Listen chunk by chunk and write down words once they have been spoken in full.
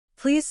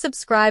Please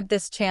subscribe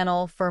this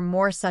channel for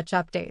more such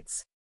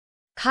updates.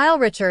 Kyle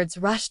Richards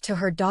rushed to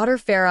her daughter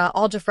Farrah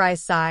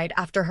Aljafri's side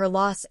after her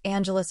Los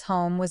Angeles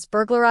home was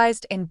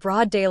burglarized in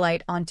broad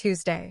daylight on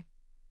Tuesday.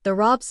 The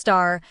rob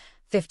star,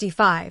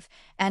 55,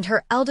 and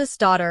her eldest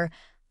daughter,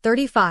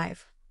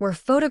 35, were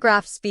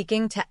photographed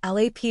speaking to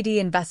LAPD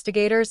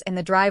investigators in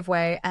the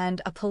driveway, and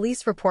a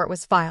police report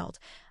was filed.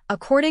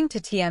 According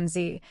to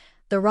TMZ,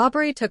 the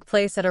robbery took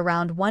place at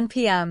around 1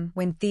 p.m.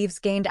 when thieves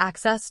gained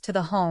access to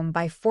the home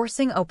by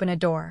forcing open a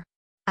door.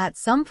 At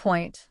some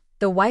point,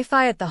 the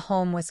Wi-Fi at the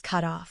home was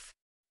cut off.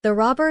 The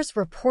robbers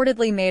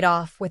reportedly made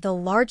off with a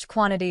large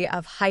quantity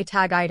of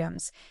high-tag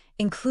items,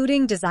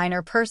 including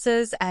designer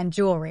purses and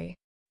jewelry.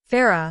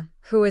 Farrah,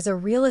 who is a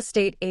real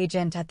estate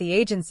agent at the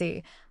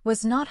agency,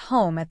 was not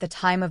home at the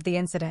time of the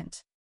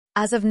incident.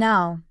 As of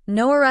now,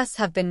 no arrests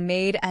have been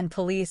made and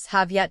police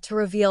have yet to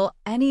reveal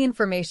any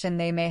information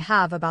they may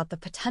have about the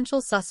potential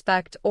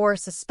suspect or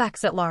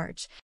suspects at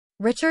large.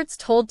 Richards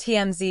told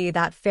TMZ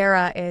that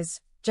Farrah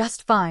is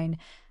just fine,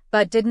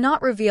 but did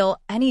not reveal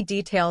any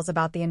details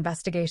about the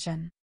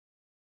investigation.